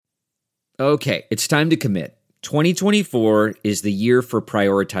Okay, it's time to commit. 2024 is the year for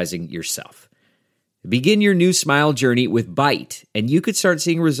prioritizing yourself. Begin your new smile journey with Byte, and you could start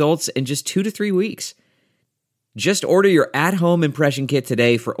seeing results in just 2 to 3 weeks. Just order your at-home impression kit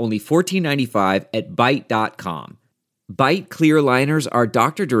today for only $14.95 at Byte.com. Byte clear liners are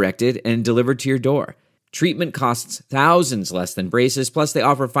doctor-directed and delivered to your door. Treatment costs thousands less than braces, plus they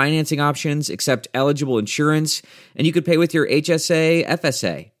offer financing options, accept eligible insurance, and you could pay with your HSA,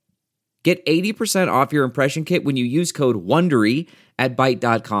 FSA. Get 80% off your impression kit when you use code WONDERY at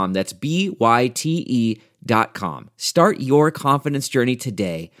Byte.com. That's BYTE.com. Start your confidence journey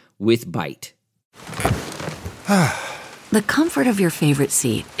today with Byte. The comfort of your favorite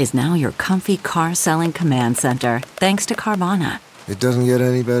seat is now your comfy car selling command center, thanks to Carvana. It doesn't get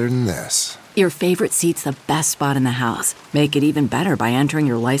any better than this. Your favorite seat's the best spot in the house. Make it even better by entering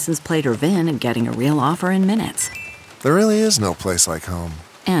your license plate or VIN and getting a real offer in minutes. There really is no place like home.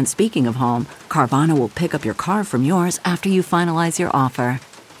 And speaking of home, Carvana will pick up your car from yours after you finalize your offer.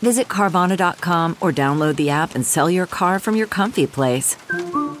 Visit Carvana.com or download the app and sell your car from your comfy place.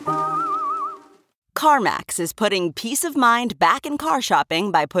 CarMax is putting peace of mind back in car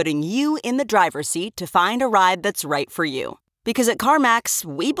shopping by putting you in the driver's seat to find a ride that's right for you. Because at CarMax,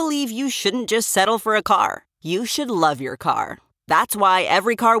 we believe you shouldn't just settle for a car. You should love your car. That's why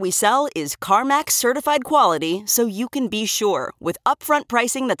every car we sell is CarMax certified quality, so you can be sure with upfront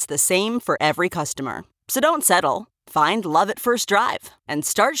pricing that's the same for every customer. So don't settle. Find love at first drive and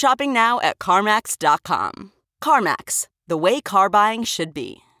start shopping now at CarMax.com. CarMax, the way car buying should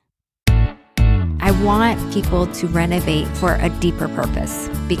be. I want people to renovate for a deeper purpose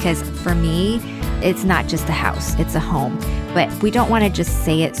because for me, it's not just a house, it's a home. But we don't want to just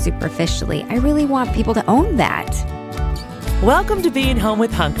say it superficially. I really want people to own that. Welcome to Being Home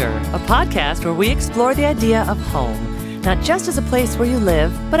with Hunker, a podcast where we explore the idea of home, not just as a place where you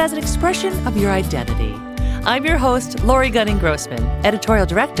live, but as an expression of your identity. I'm your host, Lori Gunning-Grossman, editorial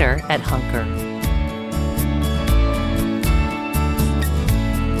director at Hunker.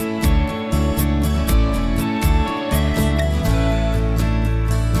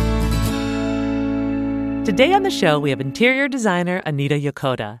 Today on the show, we have interior designer Anita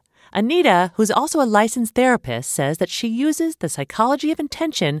Yokota. Anita, who's also a licensed therapist, says that she uses the psychology of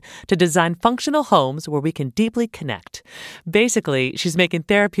intention to design functional homes where we can deeply connect. Basically, she's making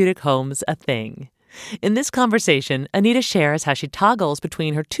therapeutic homes a thing. In this conversation, Anita shares how she toggles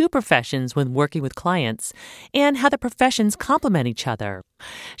between her two professions when working with clients and how the professions complement each other.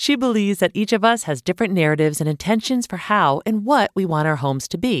 She believes that each of us has different narratives and intentions for how and what we want our homes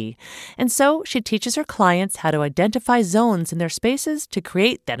to be. And so she teaches her clients how to identify zones in their spaces to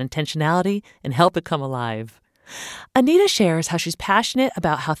create that intentionality and help it come alive. Anita shares how she's passionate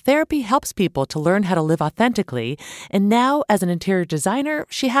about how therapy helps people to learn how to live authentically, and now, as an interior designer,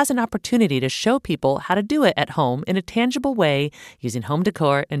 she has an opportunity to show people how to do it at home in a tangible way using home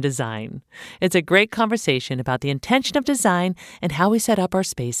decor and design. It's a great conversation about the intention of design and how we set up our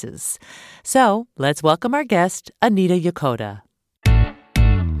spaces. So, let's welcome our guest, Anita Yokota.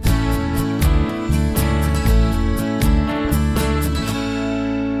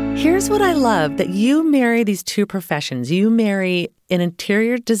 Here's what I love, that you marry these two professions. You marry an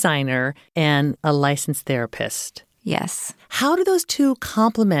interior designer and a licensed therapist. Yes. How do those two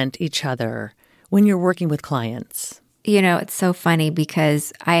complement each other when you're working with clients? You know, it's so funny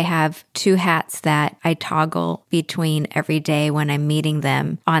because I have two hats that I toggle between every day when I'm meeting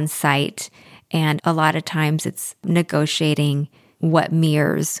them on site. And a lot of times it's negotiating what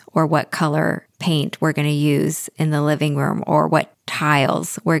mirrors or what color paint we're going to use in the living room or what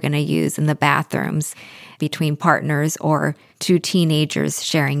tiles we're going to use in the bathrooms between partners or two teenagers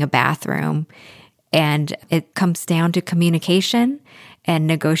sharing a bathroom. And it comes down to communication and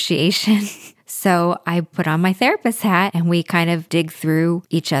negotiation. So I put on my therapist hat and we kind of dig through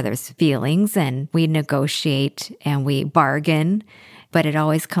each other's feelings and we negotiate and we bargain, but it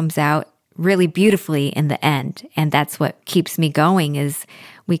always comes out really beautifully in the end. And that's what keeps me going is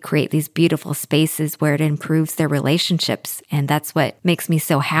we create these beautiful spaces where it improves their relationships. And that's what makes me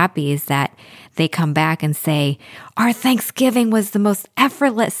so happy is that they come back and say, our Thanksgiving was the most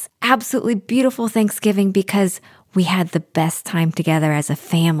effortless, absolutely beautiful Thanksgiving because we had the best time together as a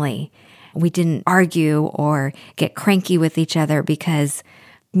family. We didn't argue or get cranky with each other because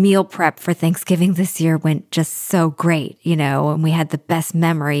meal prep for Thanksgiving this year went just so great, you know, and we had the best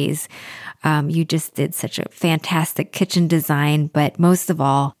memories. You just did such a fantastic kitchen design, but most of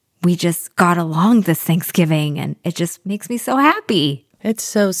all, we just got along this Thanksgiving and it just makes me so happy. It's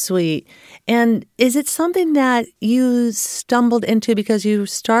so sweet. And is it something that you stumbled into because you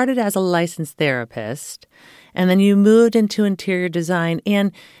started as a licensed therapist and then you moved into interior design?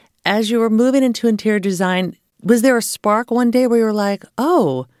 And as you were moving into interior design, was there a spark one day where you were like,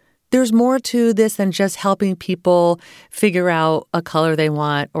 oh, there's more to this than just helping people figure out a color they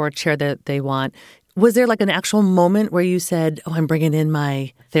want or a chair that they want? Was there like an actual moment where you said, oh, I'm bringing in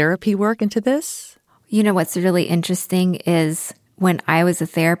my therapy work into this? You know, what's really interesting is when I was a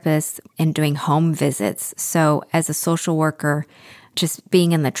therapist and doing home visits, so as a social worker, just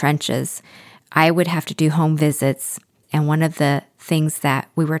being in the trenches, I would have to do home visits. And one of the things that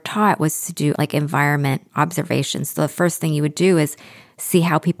we were taught was to do like environment observations. So the first thing you would do is see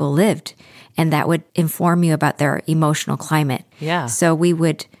how people lived, and that would inform you about their emotional climate. Yeah. So we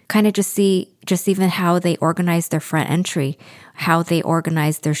would kind of just see just even how they organized their front entry, how they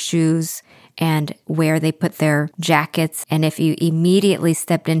organized their shoes, and where they put their jackets. And if you immediately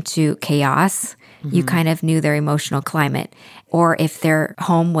stepped into chaos, you kind of knew their emotional climate. Or if their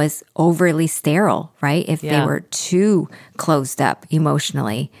home was overly sterile, right? If they were too closed up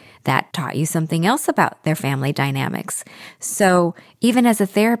emotionally, that taught you something else about their family dynamics. So even as a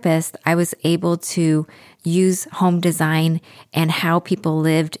therapist, I was able to use home design and how people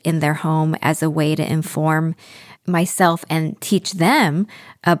lived in their home as a way to inform myself and teach them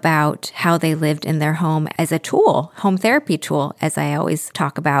about how they lived in their home as a tool, home therapy tool, as I always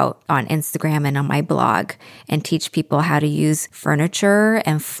talk about on Instagram and on my blog, and teach people how to use furniture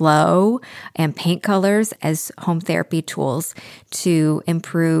and flow and paint colors as home therapy tools to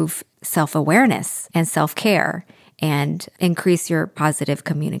improve self-awareness and self-care and increase your positive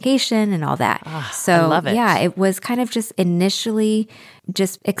communication and all that. So, I love it. Yeah, it was kind of just initially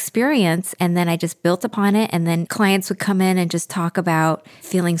just experience, and then I just built upon it. And then clients would come in and just talk about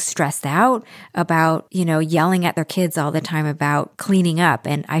feeling stressed out, about, you know, yelling at their kids all the time about cleaning up.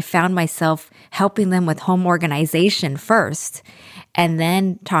 And I found myself helping them with home organization first, and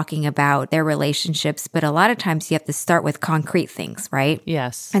then talking about their relationships. But a lot of times you have to start with concrete things, right?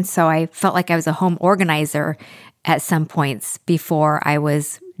 Yes. And so I felt like I was a home organizer at some points before I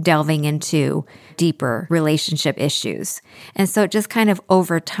was delving into deeper relationship issues. And so it just kind of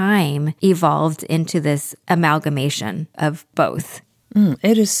over time evolved into this amalgamation of both.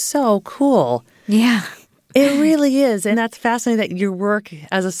 It is so cool. Yeah. It really is. And that's fascinating that your work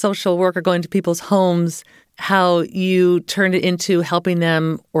as a social worker going to people's homes, how you turned it into helping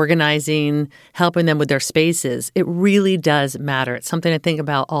them organizing, helping them with their spaces. It really does matter. It's something I think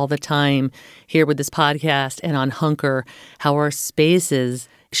about all the time here with this podcast and on Hunker, how our spaces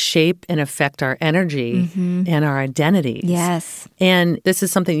shape and affect our energy and our identities. Yes. And this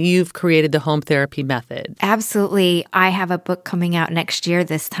is something you've created, the home therapy method. Absolutely. I have a book coming out next year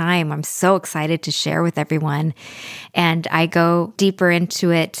this time. I'm so excited to share with everyone. And I go deeper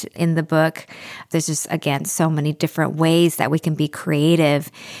into it in the book. There's just, again, so many different ways that we can be creative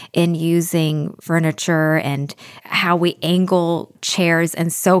in using furniture and how we angle chairs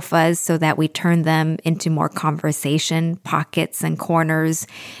and sofas so that we turn them into more conversation pockets and corners.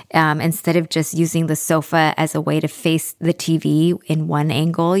 Instead of just using the sofa as a way to face the TV in one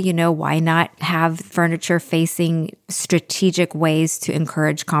angle, you know, why not have furniture facing strategic ways to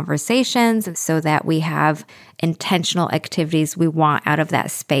encourage conversations so that we have intentional activities we want out of that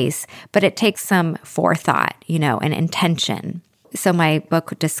space? But it takes some forethought, you know, and intention. So my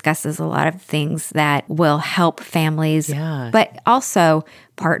book discusses a lot of things that will help families, but also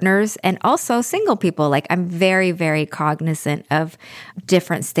partners and also single people. Like I'm very, very cognizant of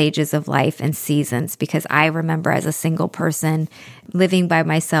different stages of life and seasons because I remember as a single person living by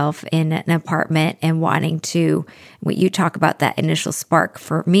myself in an apartment and wanting to, when you talk about that initial spark,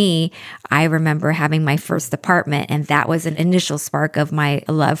 for me, I remember having my first apartment and that was an initial spark of my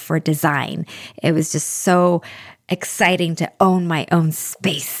love for design. It was just so exciting to own my own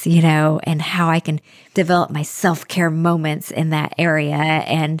space, you know, and how I can develop my self-care moments in that area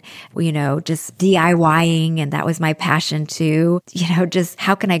and, you know, just DIYing. And that was my passion too. You know, just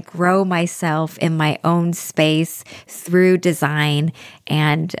how can I grow myself in my own space through design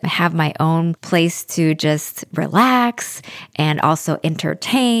and have my own place to just relax and also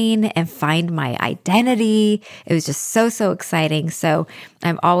entertain and find my identity. It was just so exciting. So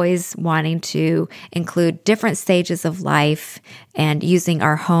I'm always wanting to include different stages of life and using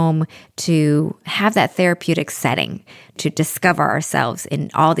our home to have that therapeutic setting to discover ourselves in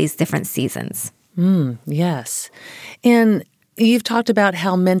all these different seasons. Yes. And you've talked about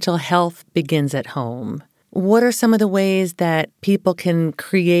how mental health begins at home. What are some of the ways that people can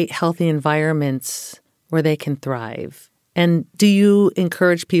create healthy environments where they can thrive? And do you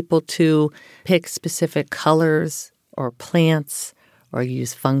encourage people to pick specific colors or plants or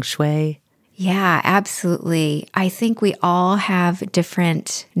use feng shui? Yeah, absolutely. I think we all have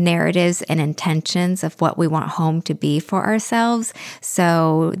different narratives and intentions of what we want home to be for ourselves.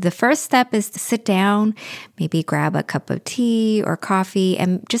 So the first step is to sit down, maybe grab a cup of tea or coffee,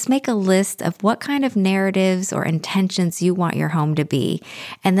 and just make a list of what kind of narratives or intentions you want your home to be.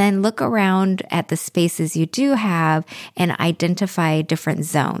 And then look around at the spaces you do have and identify different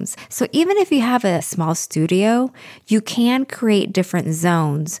zones. So even if you have a small studio, you can create different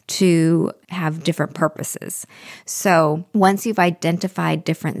zones to have different purposes. So once you've identified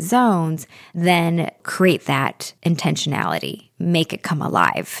different zones, then create that intentionality, make it come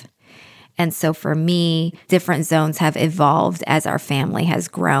alive. And so for me, different zones have evolved as our family has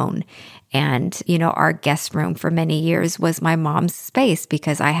grown. And, our guest room for many years was my mom's space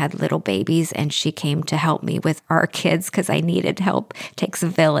because I had little babies and she came to help me with our kids because I needed help. It takes a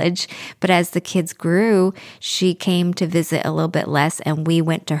village. But as the kids grew, she came to visit a little bit less and we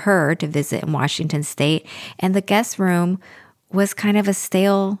went to her to visit in Washington State. And the guest room was kind of a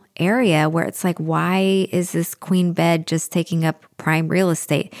stale area where it's like, why is this queen bed just taking up prime real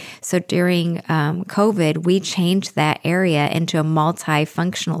estate? So during COVID, we changed that area into a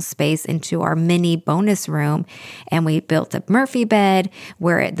multifunctional space, into our mini bonus room. And we built a Murphy bed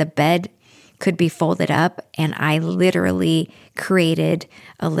where the bed could be folded up. And I literally created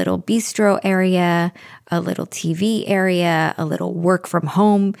a little bistro area, a little TV area, a little work from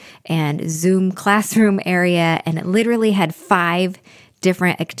home and Zoom classroom area. And it literally had 5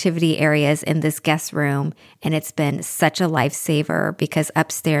 different activity areas in this guest room. And it's been such a lifesaver because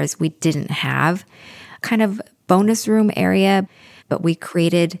upstairs we didn't have kind of bonus room area, but we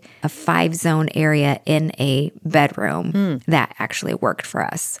created a 5-zone area in a bedroom that actually worked for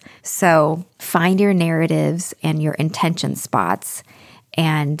us. So find your narratives and your intention spots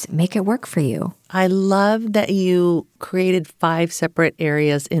and make it work for you. I love that you created 5 separate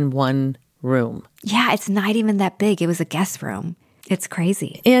areas in one room. Yeah, it's not even that big. It was a guest room. It's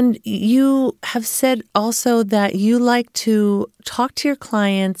crazy. And you have said also that you like to talk to your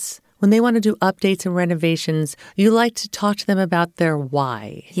clients when they want to do updates and renovations. You like to talk to them about their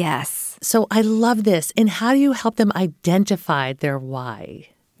why. Yes. So I love this. And how do you help them identify their why?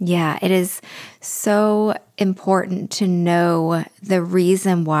 Yeah, it is so important to know the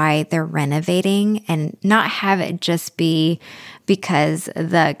reason why they're renovating and not have it just be because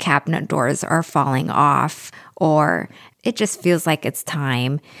the cabinet doors are falling off or it just feels like it's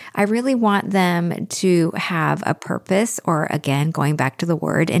time. I really want them to have a purpose, or again, going back to the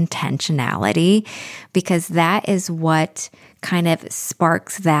word intentionality, because that is what kind of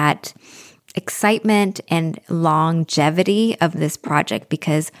sparks that excitement and longevity of this project.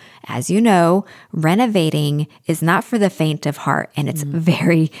 Because as you know, renovating is not for the faint of heart and it's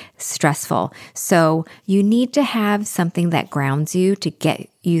very stressful. So you need to have something that grounds you to get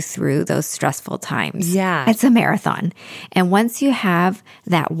you through those stressful times. Yeah. It's a marathon. And once you have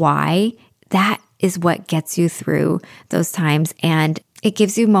that why, that is what gets you through those times. And it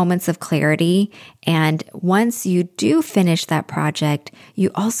gives you moments of clarity. And once you do finish that project, you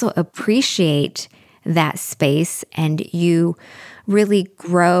also appreciate that space and you really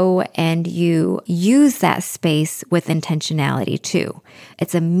grow and you use that space with intentionality too.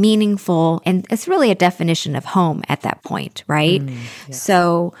 It's a meaningful, and it's really a definition of home at that point, right?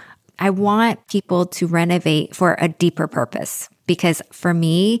 So I want people to renovate for a deeper purpose. Because for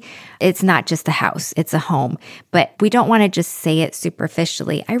me, it's not just a house, it's a home. But we don't want to just say it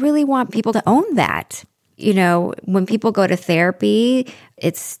superficially. I really want people to own that. When people go to therapy,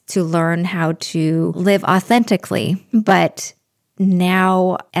 it's to learn how to live authentically. But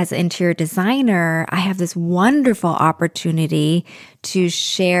now, as an interior designer, I have this wonderful opportunity to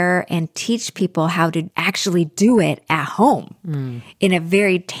share and teach people how to actually do it at home in a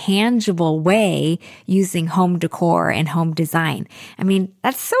very tangible way using home decor and home design. I mean,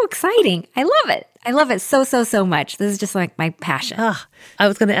 that's so exciting. I love it. I love it so, so, so much. This is just like my passion. I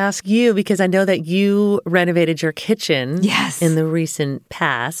was going to ask you because I know that you renovated your kitchen in the recent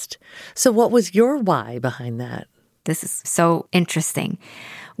past. So what was your why behind that? This is so interesting.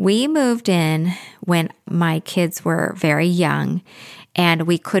 We moved in when my kids were very young and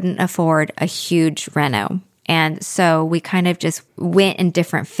we couldn't afford a huge reno. And so we kind of just went in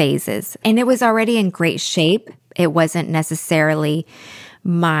different phases. And it was already in great shape. It wasn't necessarily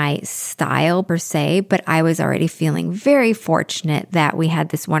my style per se, but I was already feeling very fortunate that we had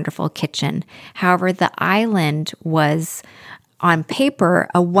this wonderful kitchen. However, the island was on paper,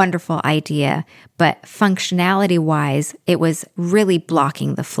 a wonderful idea, but functionality-wise, it was really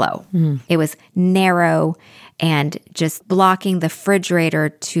blocking the flow. It was narrow and just blocking the refrigerator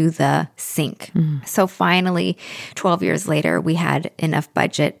to the sink. So finally, 12 years later, we had enough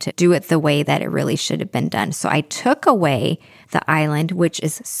budget to do it the way that it really should have been done. So I took away the island, which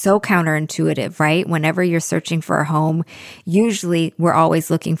is so counterintuitive, right? Whenever you're searching for a home, usually we're always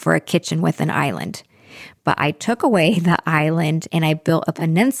looking for a kitchen with an island. But I took away the island and I built a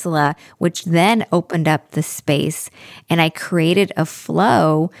peninsula, which then opened up the space. And I created a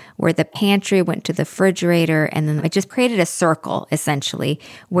flow where the pantry went to the refrigerator. And then I just created a circle, essentially,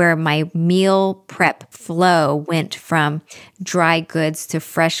 where my meal prep flow went from dry goods to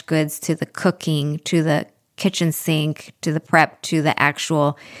fresh goods to the cooking to the kitchen sink to the prep to the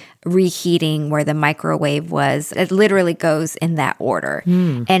actual reheating where the microwave was. It literally goes in that order.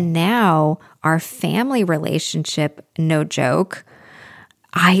 And now our family relationship, no joke,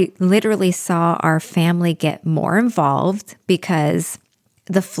 I literally saw our family get more involved because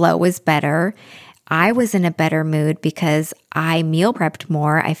the flow was better. I was in a better mood because I meal prepped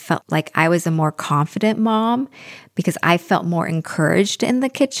more. I felt like I was a more confident mom because I felt more encouraged in the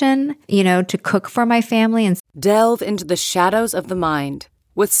kitchen, to cook for my family. And delve into the shadows of the mind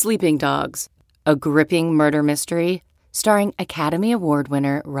with Sleeping Dogs, a gripping murder mystery starring Academy Award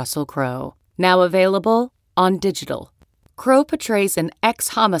winner Russell Crowe. Now available on digital. Crowe portrays an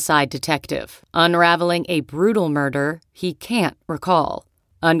ex-homicide detective unraveling a brutal murder he can't recall.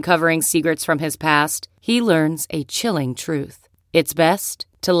 Uncovering secrets from his past, he learns a chilling truth. It's best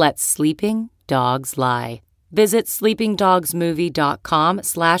to let sleeping dogs lie. Visit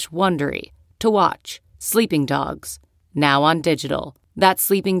sleepingdogsmovie.com/Wondery to watch Sleeping Dogs, now on digital. That's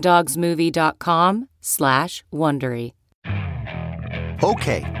sleepingdogsmovie.com/Wondery.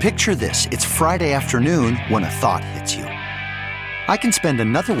 Okay, picture this. It's Friday afternoon when a thought hits you. I can spend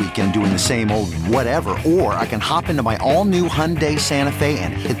another weekend doing the same old whatever, or I can hop into my all-new Hyundai Santa Fe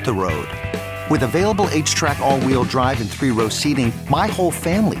and hit the road. With available H-Track all-wheel drive and 3-row seating, my whole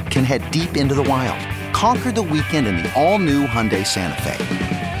family can head deep into the wild. Conquer the weekend in the all-new Hyundai Santa Fe.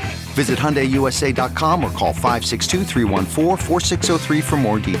 Visit HyundaiUSA.com or call 562-314-4603 for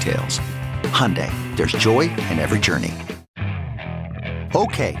more details. Hyundai, there's joy in every journey.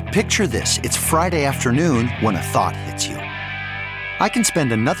 Okay, picture this. It's Friday afternoon when a thought hits you. I can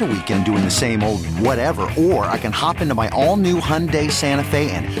spend another weekend doing the same old whatever, or I can hop into my all-new Hyundai Santa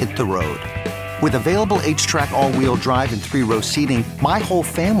Fe and hit the road. With available H-Track all-wheel drive and 3-row seating, my whole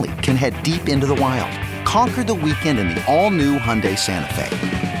family can head deep into the wild. Conquer the weekend in the all-new Hyundai Santa Fe.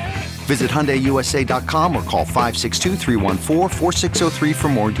 Visit HyundaiUSA.com or call 562-314-4603 for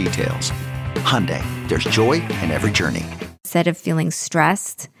more details. Hyundai, there's joy in every journey. instead of feeling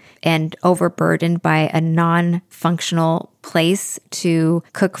stressed and overburdened by a non-functional place to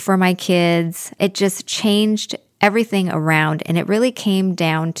cook for my kids, it just changed everything around. And it really came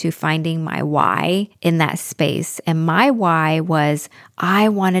down to finding my why in that space. And my why was I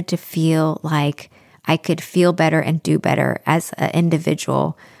wanted to feel like I could feel better and do better as an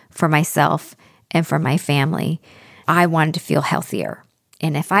individual for myself and for my family. I wanted to feel healthier.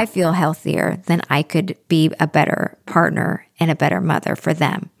 And if I feel healthier, then I could be a better partner and a better mother for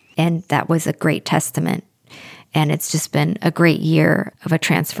them. And that was a great testament. And it's just been a great year of a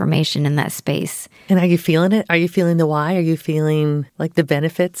transformation in that space. And are you feeling it? Are you feeling the why? Are you feeling like the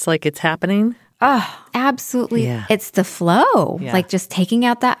benefits, like it's happening? Oh, absolutely. Yeah. It's the flow. Yeah. Like just taking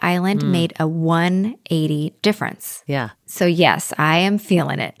out that island made a 180 difference. Yeah. So yes, I am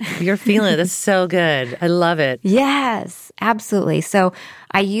feeling it. You're feeling it. That's so good. I love it. Yes, absolutely. So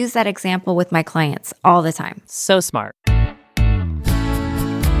I use that example with my clients all the time. So smart.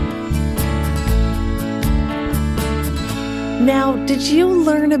 Now, did you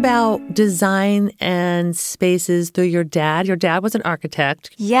learn about design and spaces through your dad? Your dad was an architect.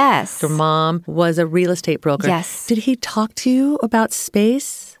 Yes. Your mom was a real estate broker. Yes. Did he talk to you about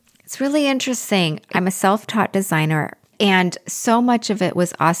space? It's really interesting. I'm a self-taught designer, and so much of it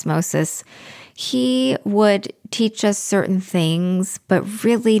was osmosis. He would teach us certain things, but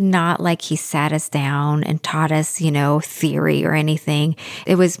really not like he sat us down and taught us, theory or anything.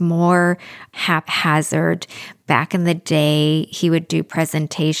 It was more haphazard. Back in the day, he would do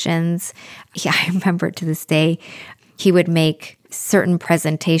presentations. Yeah, I remember to this day, he would make certain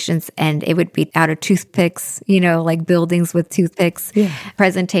presentations and it would be out of toothpicks, like buildings with toothpicks,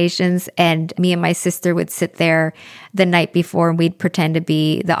 presentations. And me and my sister would sit there the night before and we'd pretend to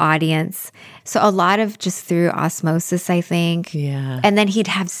be the audience. So a lot of just through osmosis, I think. Yeah. And then he'd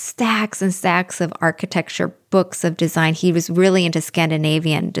have stacks and stacks of architecture books of design. He was really into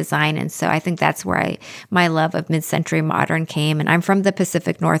Scandinavian design. And so I think that's where my love of mid-century modern came. And I'm from the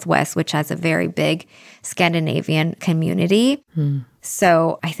Pacific Northwest, which has a very big Scandinavian community.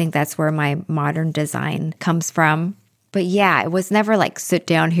 So I think that's where my modern design comes from. But yeah, it was never like sit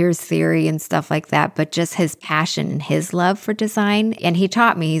down, here's theory and stuff like that, but just his passion and his love for design. And he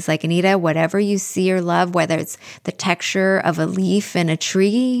taught me, he's like, Anita, whatever you see or love, whether it's the texture of a leaf in a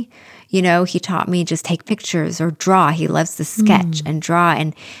tree, you know, he taught me just take pictures or draw. He loves to sketch and draw.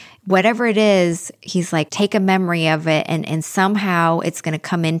 And whatever it is, he's like, take a memory of it and somehow it's going to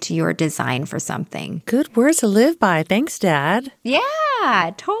come into your design for something. Good words to live by. Thanks, Dad.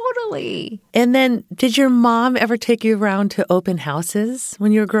 Yeah, totally. And then did your mom ever take you around to open houses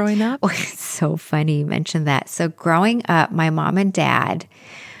when you were growing up? Oh, it's so funny you mentioned that. So growing up, my mom and dad,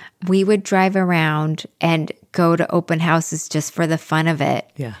 we would drive around and go to open houses just for the fun of it.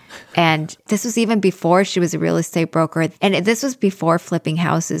 Yeah. And this was even before she was a real estate broker. And this was before flipping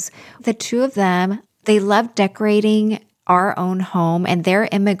houses. The two of them, they loved decorating our own home, and they're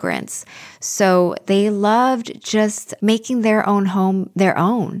immigrants. So they loved just making their own home their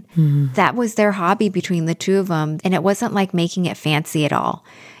own. That was their hobby between the two of them. And it wasn't like making it fancy at all.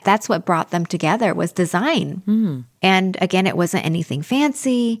 That's what brought them together was design. And again, it wasn't anything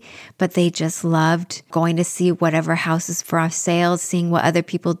fancy, but they just loved going to see whatever houses for sale, seeing what other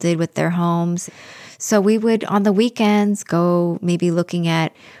people did with their homes. So we would, on the weekends, go maybe looking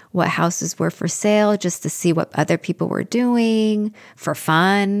at what houses were for sale just to see what other people were doing for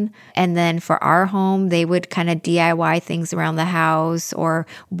fun. And then for our home, they would kind of DIY things around the house or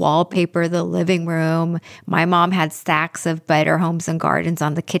wallpaper the living room. My mom had stacks of Better Homes and Gardens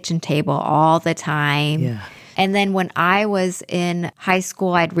on the kitchen table all the time. Yeah. And then when I was in high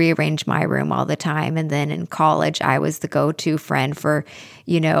school, I'd rearrange my room all the time. And then in college, I was the go-to friend for,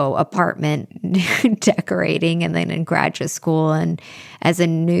 you know, apartment decorating. And then in graduate school and as a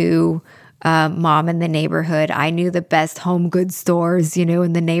new mom in the neighborhood, I knew the best home goods stores, you know,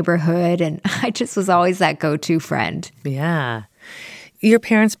 in the neighborhood. And I just was always that go-to friend. Yeah. Your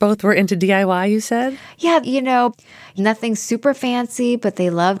parents both were into DIY, you said? Yeah, you know, nothing super fancy, but they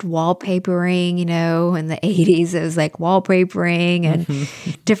loved wallpapering, you know, in the 80s. It was like wallpapering and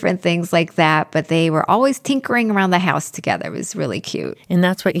different things like that. But they were always tinkering around the house together. It was really cute. And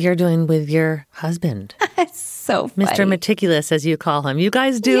that's what you're doing with your husband. It's so funny. Mr. Meticulous, as you call him. You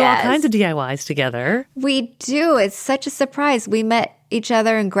guys do all kinds of DIYs together. We do. It's such a surprise. We met each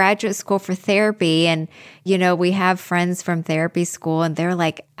other in graduate school for therapy. And, you know, we have friends from therapy school and they're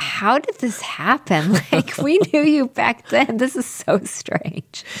like, how did this happen? Like, we knew you back then. This is so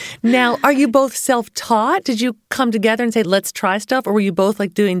strange. Now, are you both self-taught? Did you come together and say, let's try stuff? Or were you both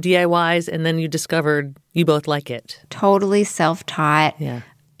like doing DIYs and then you discovered you both like it? Totally self-taught. Yeah.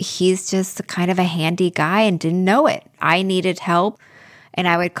 He's just kind of a handy guy and didn't know it. I needed help. And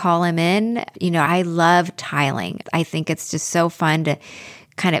I would call him in. You know, I love tiling. I think it's just so fun to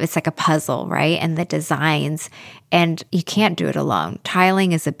kind of, it's like a puzzle, right? And the designs. And you can't do it alone.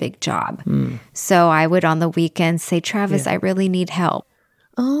 Tiling is a big job. So I would on the weekends say, Travis, I really need help.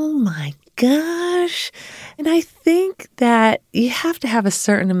 Oh my gosh. And I think that you have to have a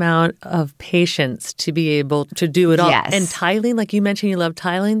certain amount of patience to be able to do it all. Yes. And tiling, like you mentioned, you love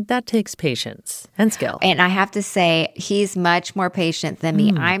tiling, that takes patience and skill. And I have to say, he's much more patient than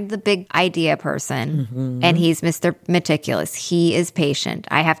me. I'm the big idea person, and he's Mr. Meticulous. He is patient.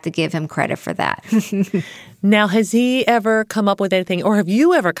 I have to give him credit for that. Now, has he ever come up with anything, or have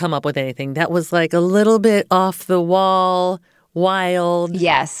you ever come up with anything that was like a little bit off the wall, wild?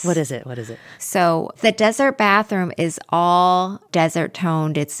 Yes. What is it? What is it? So the desert bathroom is all desert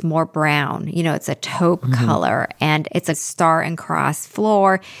toned. It's more brown. You know, it's a taupe color and it's a star and cross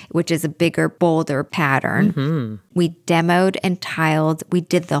floor, which is a bigger, bolder pattern. We demoed and tiled. We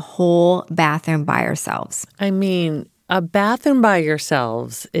did the whole bathroom by ourselves. I mean, a bathroom by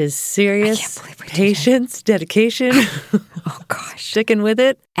yourselves is serious patience, dedication. Oh, gosh. Sticking with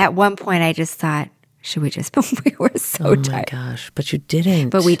it. At one point, I just thought, should we just, we were so tired. Oh my gosh, but you didn't.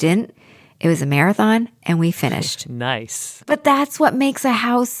 But we didn't. It was a marathon and we finished. Nice. But that's what makes a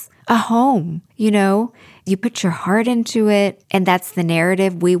house a home, you know? You put your heart into it, and that's the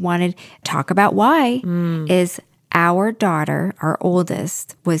narrative we wanted to talk about. Why is our daughter, our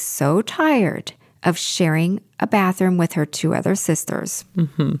oldest, was so tired of sharing a bathroom with her two other sisters.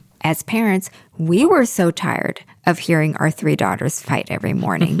 As parents, we were so tired of hearing our three daughters fight every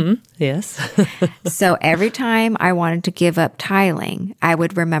morning. Yes. So every time I wanted to give up tiling, I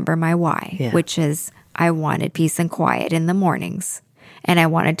would remember my why, which is I wanted peace and quiet in the mornings. And I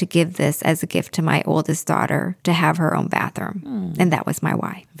wanted to give this as a gift to my oldest daughter to have her own bathroom. And that was my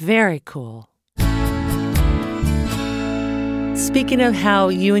why. Very cool. Speaking of how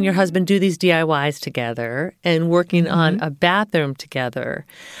you and your husband do these DIYs together and working on a bathroom together,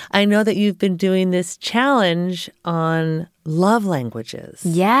 I know that you've been doing this challenge on love languages.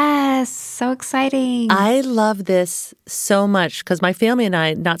 Yes, so exciting. I love this so much because my family and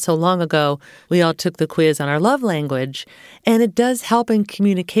I, not so long ago, we all took the quiz on our love language, and it does help in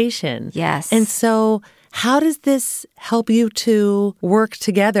communication. Yes. And so how does this help you to work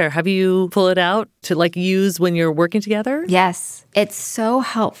together? Have you pull it out to use when you're working together? Yes. It's so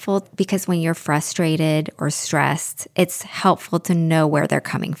helpful because when you're frustrated or stressed, it's helpful to know where they're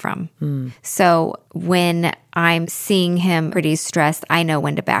coming from. So when I'm seeing him pretty stressed, I know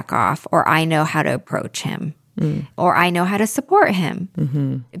when to back off, or I know how to approach him. Or I know how to support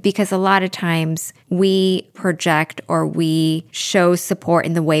him. Because a lot of times we project or we show support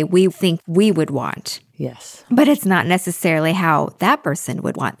in the way we think we would want. Yes. But it's not necessarily how that person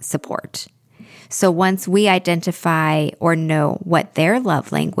would want support. So once we identify or know what their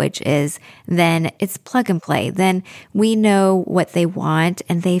love language is, then it's plug and play. Then we know what they want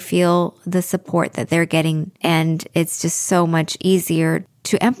and they feel the support that they're getting. And it's just so much easier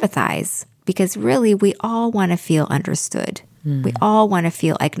to empathize. Because really, we all want to feel understood. We all want to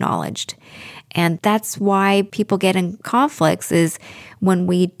feel acknowledged. And that's why people get in conflicts is when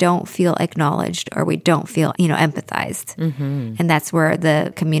we don't feel acknowledged or we don't feel, empathized. And that's where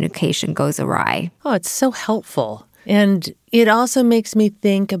the communication goes awry. Oh, it's so helpful. And it also makes me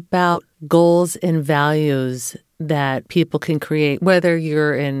think about goals and values that people can create, whether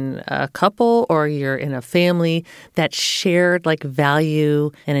you're in a couple or you're in a family, that shared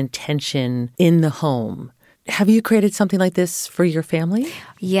value and intention in the home. Have you created something like this for your family?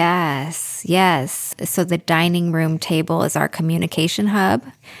 Yes. So the dining room table is our communication hub.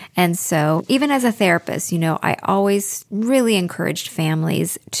 And so even as a therapist, I always really encouraged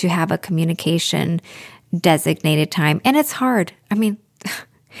families to have a communication designated time. And it's hard.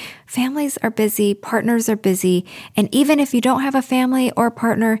 Families are busy, partners are busy, and even if you don't have a family or a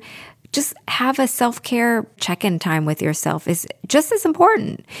partner, just have a self-care check-in time with yourself is just as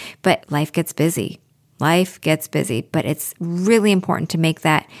important. But life gets busy, but it's really important to make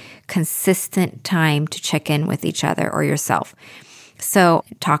that consistent time to check in with each other or yourself. So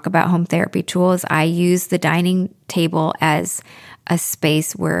talk about home therapy tools. I use the dining table as a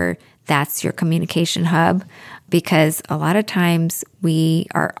space where that's your communication hub, because a lot of times we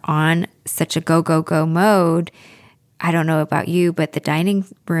are on such a go, go, go mode. I don't know about you, but the dining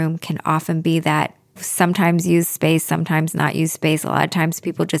room can often be that sometimes use space, sometimes not use space. A lot of times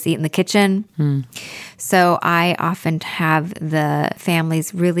people just eat in the kitchen. So I often have the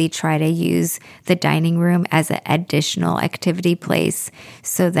families really try to use the dining room as an additional activity place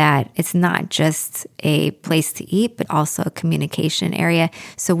so that it's not just a place to eat, but also a communication area.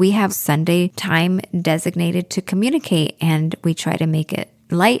 So we have Sunday time designated to communicate, and we try to make it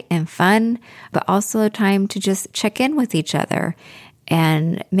light and fun, but also a time to just check in with each other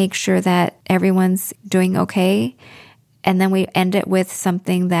and make sure that everyone's doing okay. And then we end it with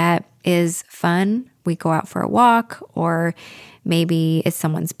something that is fun. We go out for a walk, or maybe it's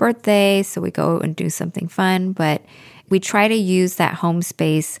someone's birthday, so we go and do something fun. But we try to use that home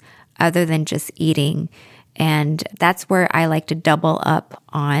space other than just eating. And that's where I like to double up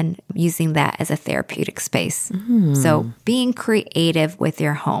on using that as a therapeutic space. So being creative with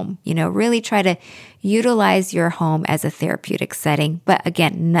your home, really try to utilize your home as a therapeutic setting. But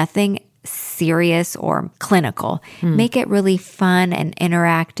again, nothing serious or clinical. Make it really fun and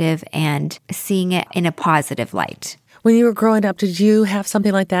interactive and seeing it in a positive light. When you were growing up, did you have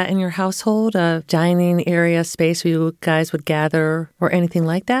something like that in your household? A dining area space where you guys would gather or anything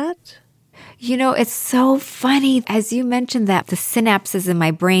like that? It's so funny. As you mentioned that, the synapses in my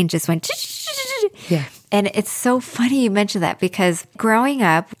brain just went, Yeah. And it's so funny you mentioned that, because growing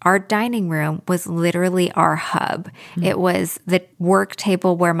up, our dining room was literally our hub. It was the work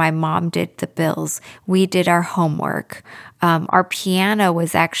table where my mom did the bills. We did our homework. Our piano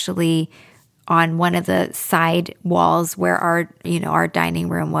was actually on one of the side walls where our dining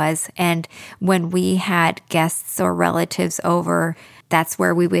room was. And when we had guests or relatives over, that's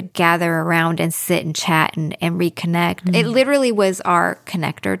where we would gather around and sit and chat and reconnect. It literally was our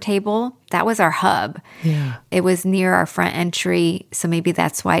connector table. That was our hub. Yeah. It was near our front entry. So maybe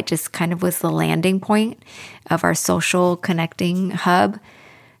that's why it just kind of was the landing point of our social connecting hub.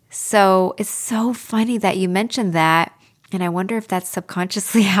 So it's so funny that you mentioned that. And I wonder if that's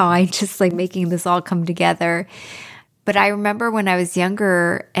subconsciously how I just making this all come together. But I remember when I was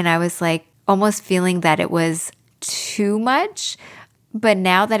younger and I was almost feeling that it was too much. But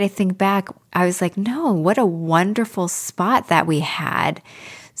now that I think back, I was no, what a wonderful spot that we had.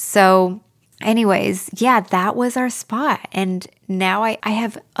 So Anyways, yeah, that was our spot. And now I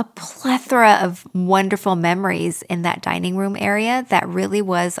have a plethora of wonderful memories in that dining room area that really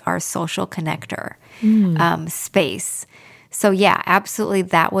was our social connector space. So yeah, absolutely.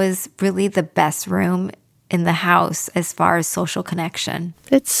 That was really the best room in the house as far as social connection.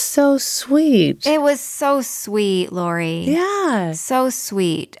 It's so sweet. It was so sweet, Lori. Yeah. So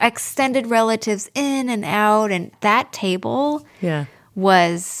sweet. Extended relatives in and out. And that table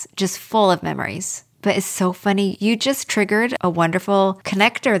was just full of memories. But it's so funny. You just triggered a wonderful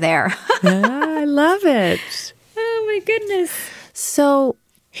connector there. Yeah, I love it. Oh, my goodness. So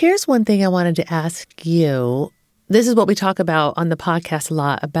here's one thing I wanted to ask you. This is what we talk about on the podcast a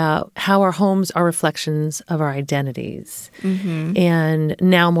lot, about how our homes are reflections of our identities. Mm-hmm. And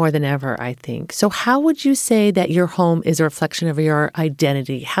now more than ever, I think. So how would you say that your home is a reflection of your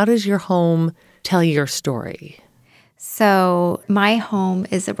identity? How does your home tell your story? So my home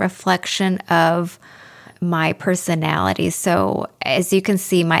is a reflection of my personality. So as you can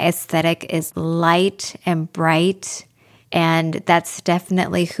see, my aesthetic is light and bright, and that's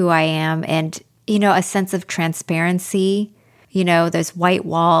definitely who I am. And, you know, a sense of transparency, you know, there's white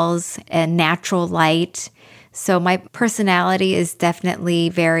walls and natural light. So my personality is definitely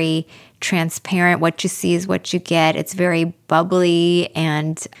very transparent. What you see is what you get. It's very bubbly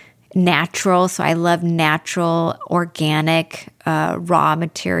and natural. So I love natural, organic, raw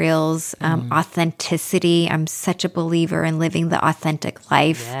materials, authenticity. I'm such a believer in living the authentic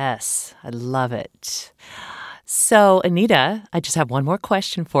life. Yes, I love it. So, Anita, I just have one more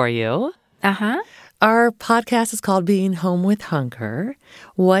question for you. Uh-huh. Our podcast is called Being Home with Hunker.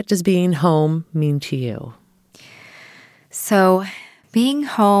 What does being home mean to you? So being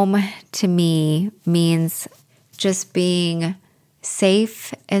home to me means just being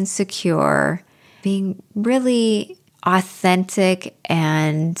safe and secure, being really authentic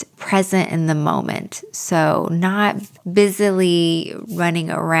and present in the moment. So not busily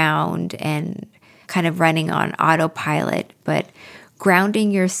running around and kind of running on autopilot, but grounding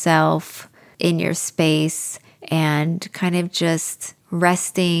yourself in your space and kind of just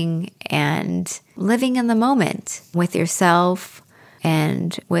resting and living in the moment with yourself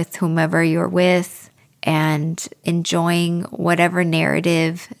and with whomever you're with, and enjoying whatever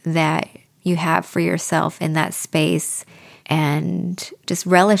narrative that you have for yourself in that space and just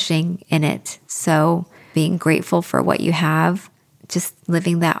relishing in it. So being grateful for what you have, just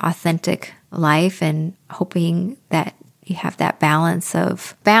living that authentic life and hoping that you have that balance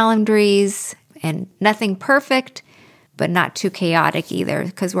of boundaries and nothing perfect, but not too chaotic either,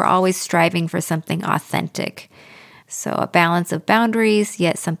 because we're always striving for something authentic. So a balance of boundaries,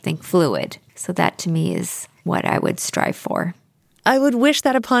 yet something fluid. So that to me is what I would strive for. I would wish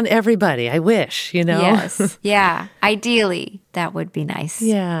that upon everybody. I wish, you know? Yes. Yeah. Ideally, that would be nice.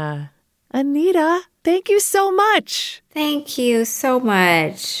 Yeah. Anita, thank you so much. Thank you so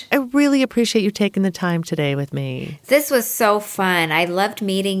much. I really appreciate you taking the time today with me. This was so fun. I loved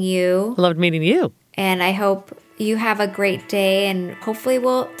meeting you. I loved meeting you. And I hope you have a great day, and hopefully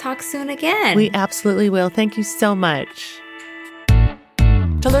we'll talk soon again. We absolutely will. Thank you so much.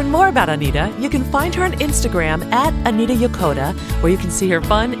 To learn more about Anita, you can find her on Instagram at Anita Yokota, where you can see her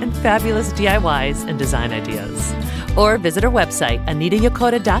fun and fabulous DIYs and design ideas. Or visit her website,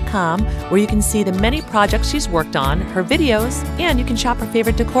 AnitaYokota.com, where you can see the many projects she's worked on, her videos, and you can shop her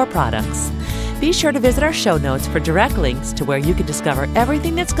favorite decor products. Be sure to visit our show notes for direct links to where you can discover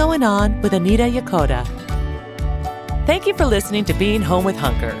everything that's going on with Anita Yokota. Thank you for listening to Being Home with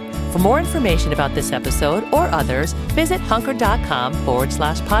Hunker. For more information about this episode or others, visit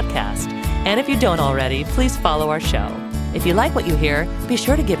hunker.com/podcast. And if you don't already, please follow our show. If you like what you hear, be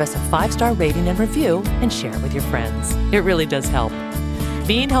sure to give us a 5-star rating and review and share it with your friends. It really does help.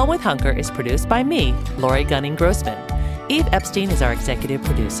 Being Home with Hunker is produced by me, Lori Gunning-Grossman. Eve Epstein is our executive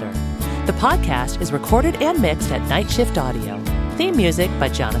producer. The podcast is recorded and mixed at Night Shift Audio. Theme music by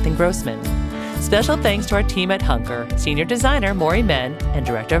Jonathan Grossman. Special thanks to our team at Hunker, Senior Designer Maury Men, and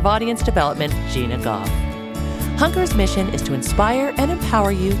Director of Audience Development Gina Goff. Hunker's mission is to inspire and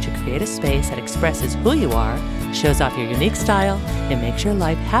empower you to create a space that expresses who you are, shows off your unique style, and makes your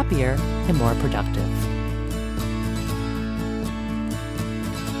life happier and more productive.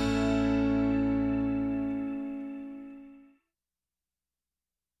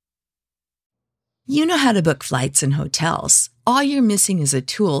 You know how to book flights and hotels. All you're missing is a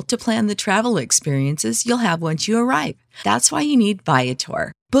tool to plan the travel experiences you'll have once you arrive. That's why you need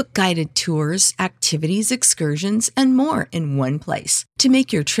Viator. Book guided tours, activities, excursions, and more in one place to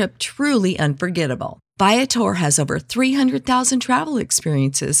make your trip truly unforgettable. Viator has over 300,000 travel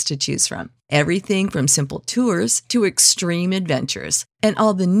experiences to choose from. Everything from simple tours to extreme adventures and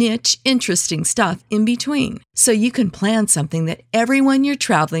all the niche, interesting stuff in between. So you can plan something that everyone you're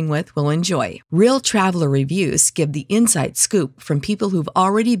traveling with will enjoy. Real traveler reviews give the inside scoop from people who've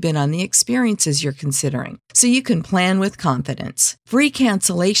already been on the experiences you're considering. So you can plan with confidence. Free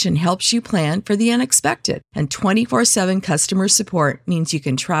cancellation helps you plan for the unexpected. And 24/7 customer support means you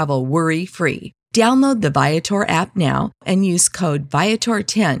can travel worry-free. Download the Viator app now and use code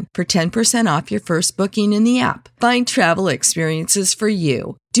Viator10 for 10% off your first booking in the app. Find travel experiences for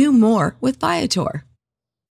you. Do more with Viator.